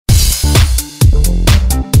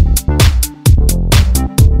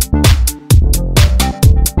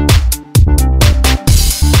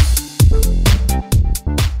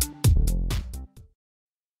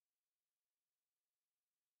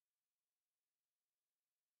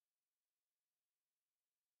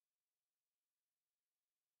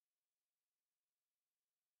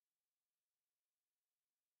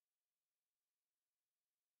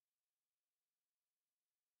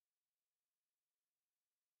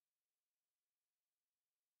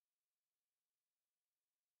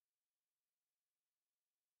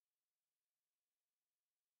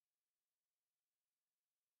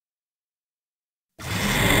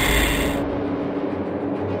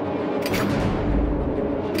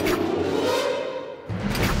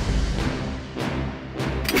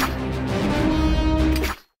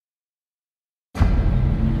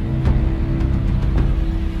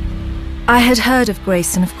I had heard of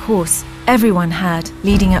Grayson, of course. Everyone had,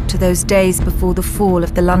 leading up to those days before the fall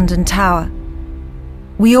of the London Tower.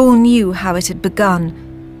 We all knew how it had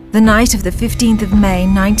begun, the night of the 15th of May,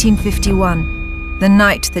 1951, the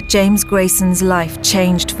night that James Grayson's life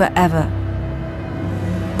changed forever.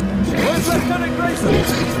 Where's Lieutenant Grayson?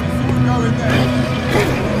 Go in there.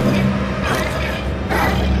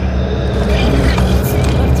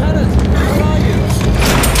 Lieutenant, where are you?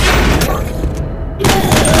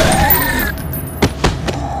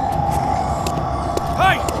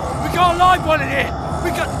 Hey! We got a live one in here! We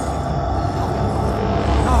got...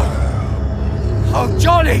 Oh,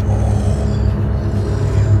 Johnny!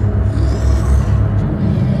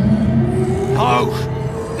 No!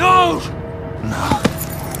 No! No.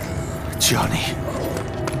 Johnny.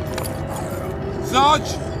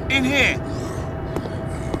 Sarge, in here!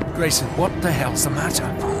 Grayson, what the hell's the matter?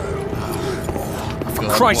 For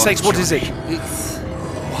Christ's sakes, what is he? It's...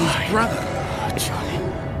 his brother. Johnny.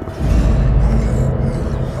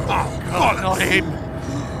 Oh, God, not him!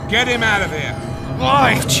 Get him out of here!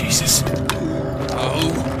 Why? Oh, Jesus.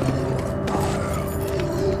 Oh.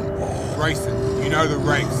 Grayson, you know the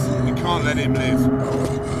regs. We can't let him live.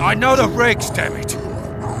 I know the regs, damn it.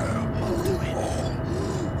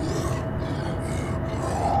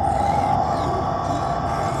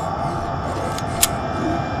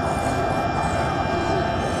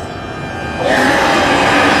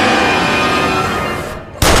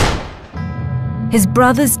 His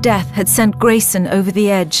brother's death had sent Grayson over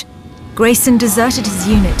the edge. Grayson deserted his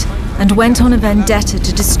unit and went on a vendetta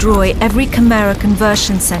to destroy every Chimera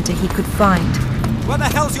conversion center he could find. Where the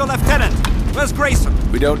hell's your lieutenant? Where's Grayson?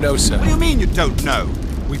 We don't know, sir. What do you mean you don't know?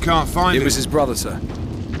 We can't find him. It was his brother, sir.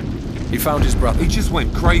 He found his brother. He just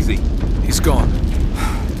went crazy. He's gone.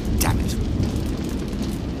 Damn it.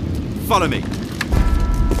 Follow me.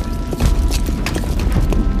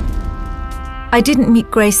 I didn't meet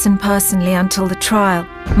Grayson personally until the trial,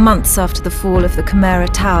 months after the fall of the Chimera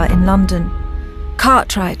Tower in London.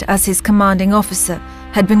 Cartwright, as his commanding officer,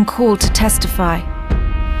 had been called to testify.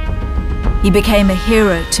 He became a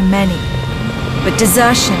hero to many, but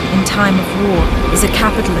desertion in time of war is a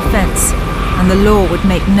capital offense, and the law would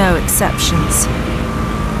make no exceptions.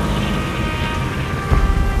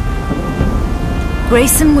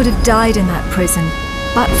 Grayson would have died in that prison,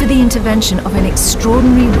 but for the intervention of an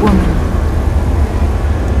extraordinary woman.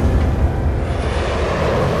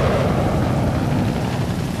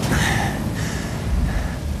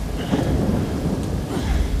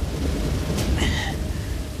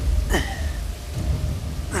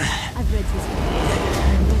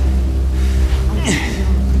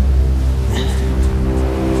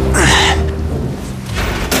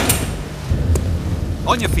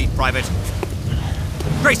 On your feet, Private.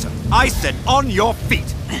 Grayson, I said on your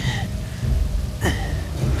feet. The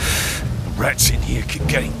rats in here keep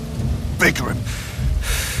getting bigger and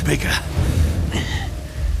bigger.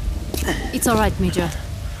 It's all right, Major.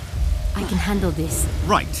 I can handle this.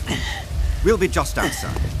 Right. We'll be just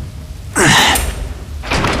outside.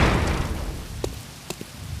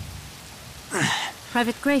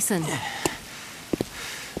 Private Grayson.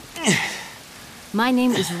 My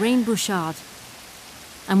name is Rain Bouchard.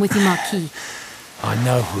 I'm with the Marquis. I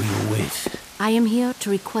know who you're with. I am here to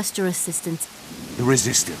request your assistance. The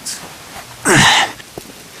Resistance.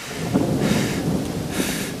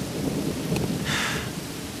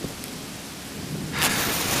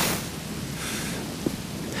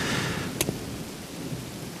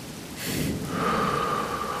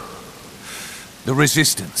 The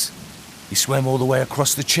Resistance. You swam all the way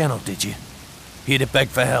across the channel, did you? Here to beg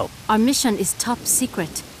for help. Our mission is top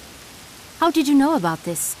secret. How did you know about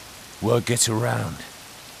this? Word gets around.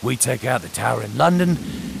 We take out the tower in London,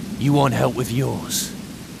 you want help with yours.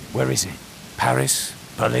 Where is it? Paris?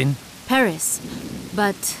 Berlin? Paris.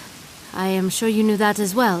 But I am sure you knew that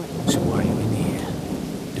as well. So why are you in here?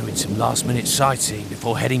 Doing some last-minute sightseeing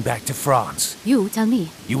before heading back to France? You tell me.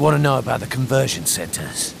 You want to know about the conversion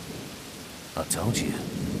centers? I told you.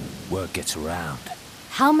 Word gets around.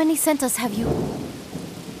 How many centers have you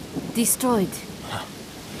destroyed?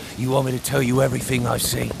 You want me to tell you everything I've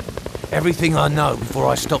seen? Everything I know before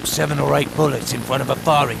I stop 7 or 8 bullets in front of a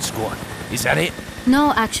firing squad? Is that it?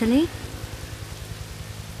 No, actually.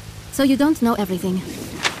 So you don't know everything.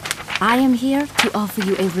 I am here to offer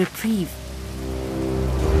you a reprieve.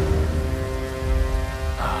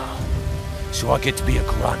 So I get to be a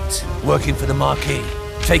grunt, working for the Marquis,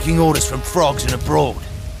 taking orders from frogs and abroad.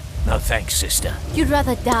 No thanks, sister. You'd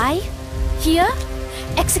rather die? Here?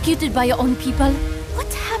 Executed by your own people?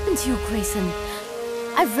 What happened to you, Grayson?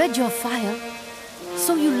 I've read your file.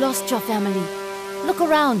 So you lost your family. Look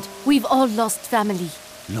around. We've all lost family.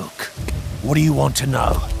 Look, What do you want to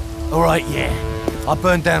know? Alright, yeah. I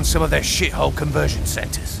burned down some of their shithole conversion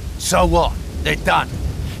centers. So what? They're done.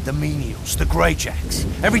 The menials, the greyjacks,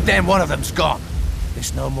 every damn one of them's gone.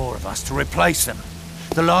 There's no more of us to replace them.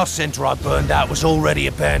 The last center I burned out was already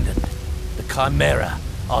abandoned. The Chimera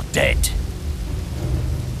are dead.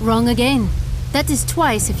 Wrong again. That is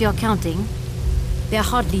twice if you're counting. They're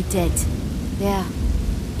hardly dead. They're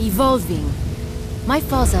evolving. My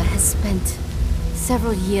father has spent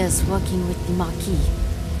several years working with the Marquis,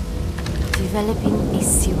 developing a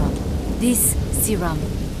serum. This serum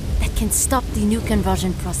that can stop the new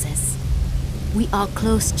conversion process. We are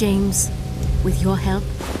close, James. With your help,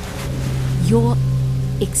 your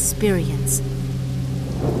experience,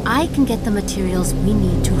 I can get the materials we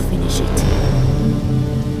need to finish it.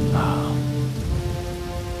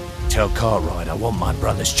 Tell Cartwright I want my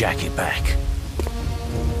brother's jacket back.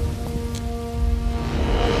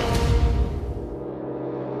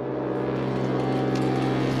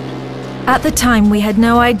 At the time, we had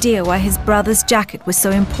no idea why his brother's jacket was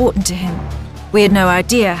so important to him. We had no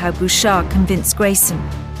idea how Bouchard convinced Grayson,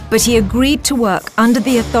 but he agreed to work under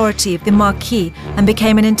the authority of the Marquis and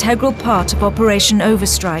became an integral part of Operation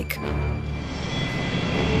Overstrike.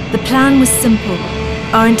 The plan was simple.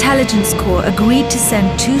 Our intelligence corps agreed to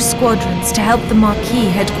send 2 squadrons to help the Marquis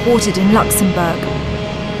headquartered in Luxembourg.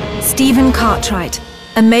 Stephen Cartwright,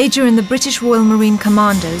 a major in the British Royal Marine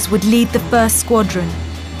Commandos, would lead the 1st squadron.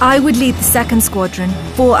 I would lead the 2nd squadron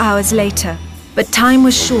 4 hours later, but time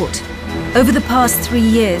was short. Over the past 3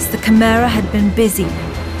 years, the Chimera had been busy.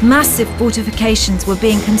 Massive fortifications were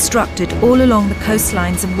being constructed all along the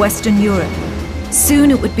coastlines of Western Europe.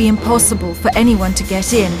 Soon it would be impossible for anyone to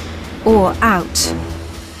get in or out.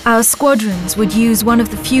 Our squadrons would use one of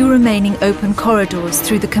the few remaining open corridors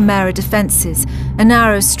through the Chimera defences, a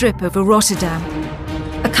narrow strip over Rotterdam.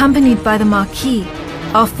 Accompanied by the Marquis,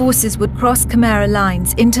 our forces would cross Chimera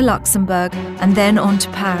lines into Luxembourg and then on to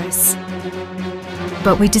Paris.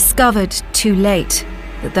 But we discovered too late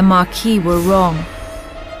that the Marquis were wrong.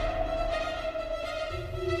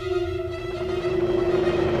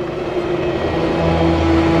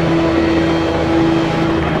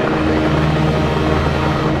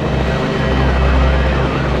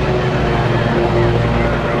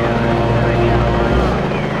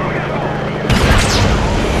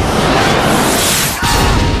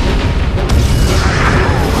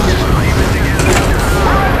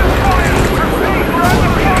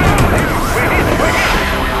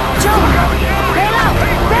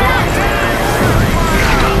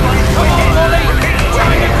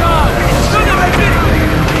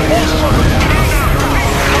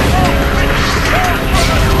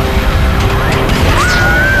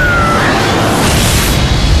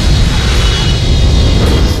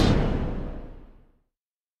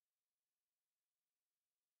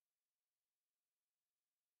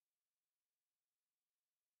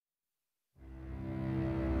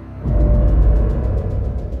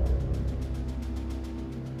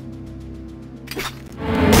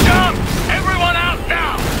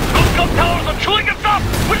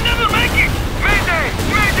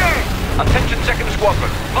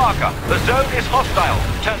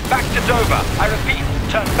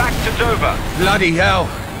 Bloody hell!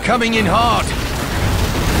 Coming in hard!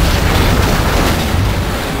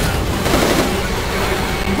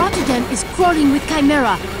 Rotterdam is crawling with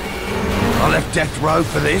Chimera. I left death row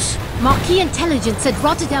for this. Marquis intelligence said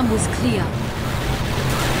Rotterdam was clear.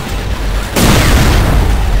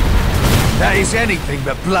 That is anything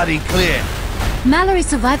but bloody clear. Mallory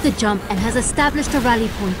survived the jump and has established a rally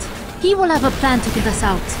point. He will have a plan to get us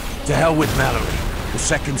out. To hell with Mallory. The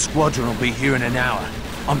 2nd squadron will be here in an hour.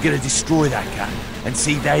 I'm gonna destroy that gun and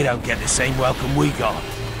see they don't get the same welcome we got.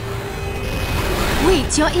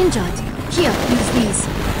 Wait, you're injured. Here, use these.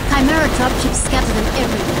 Chimera dropships scatter them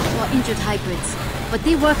everywhere for injured hybrids. But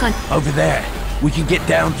they work on... Over there. We can get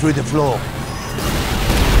down through the floor.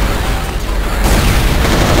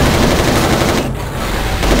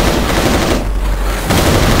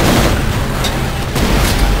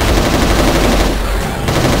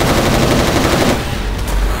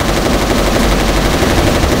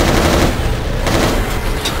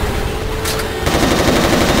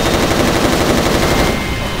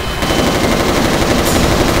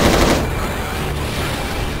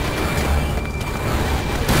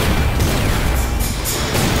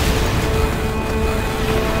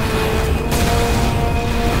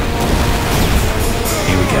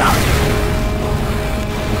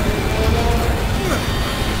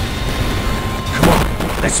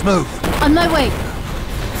 Let's move. On my way.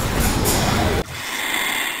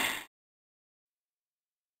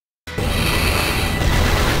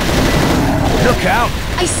 Look out!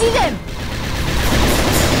 I see them!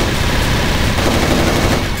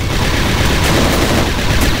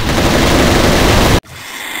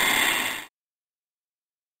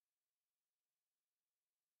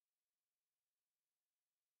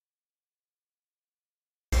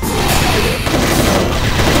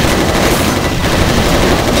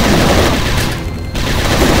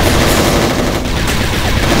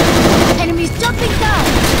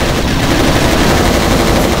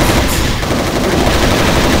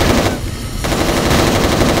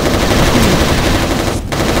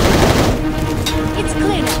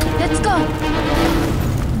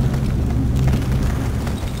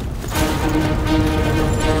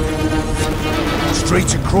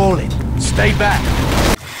 crawling. Stay back.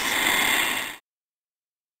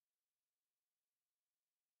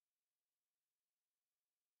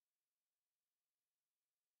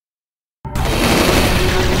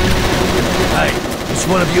 Hey, it's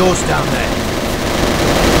one of yours down there.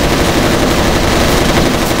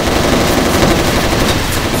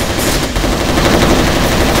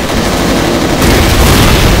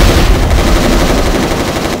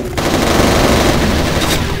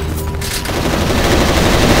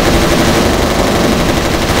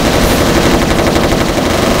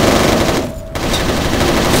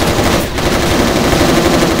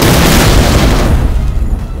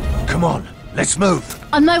 Let's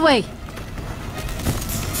move. On my way.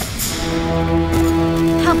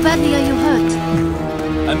 How badly are you hurt?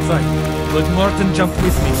 I'm fine, but Martin jumped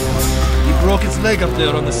with me. He broke his leg up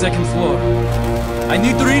there on the second floor. I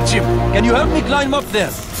need to reach him. Can you help me climb up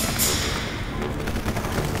there?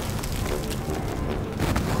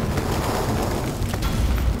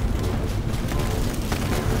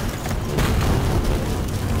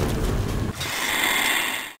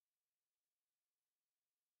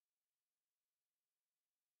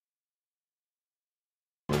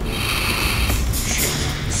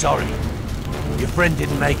 Sorry. Your friend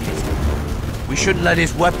didn't make it. We shouldn't let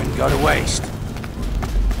his weapon go to waste.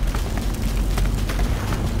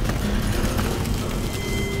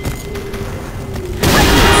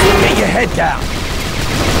 Get your head down!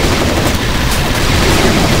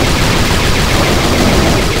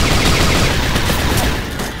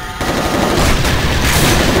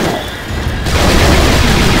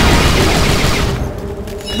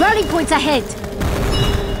 Rally points ahead!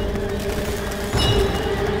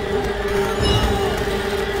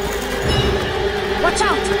 Watch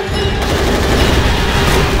out!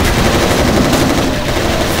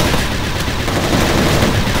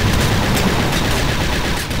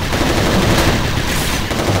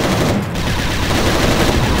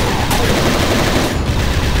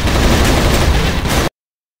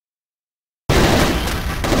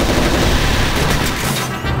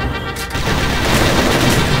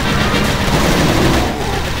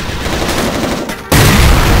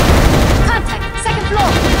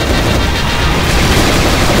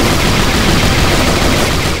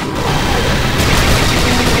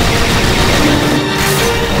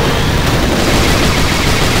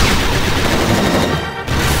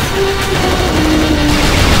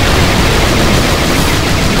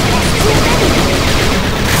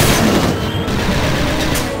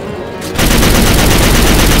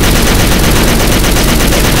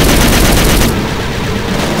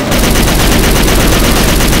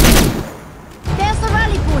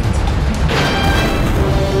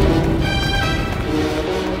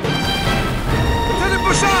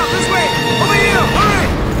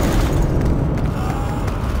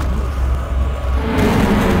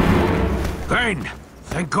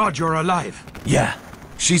 Thank God you're alive. Yeah,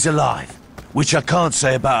 she's alive. Which I can't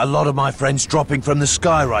say about a lot of my friends dropping from the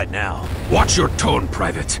sky right now. Watch your tone,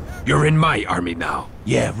 Private. You're in my army now.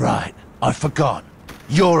 Yeah, right. I forgot.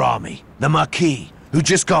 Your army, the Marquis, who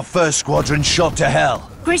just got 1st Squadron shot to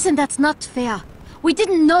hell. Grayson, that's not fair. We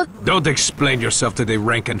didn't know— Don't explain yourself to the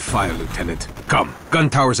rank and file, Lieutenant. Come, gun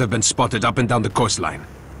towers have been spotted up and down the coastline.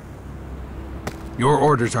 Your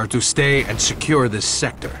orders are to stay and secure this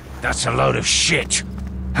sector. That's a load of shit.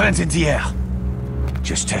 Hands in the air.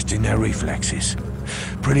 Just testing their reflexes.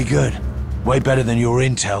 Pretty good. Way better than your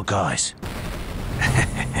intel guys.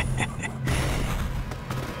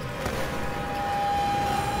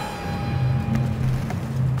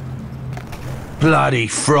 Bloody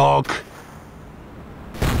frog.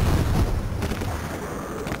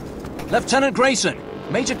 Lieutenant Grayson,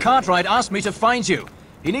 Major Cartwright asked me to find you.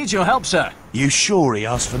 He needs your help, sir. You sure he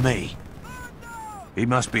asked for me? He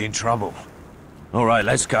must be in trouble. All right,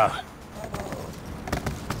 let's go.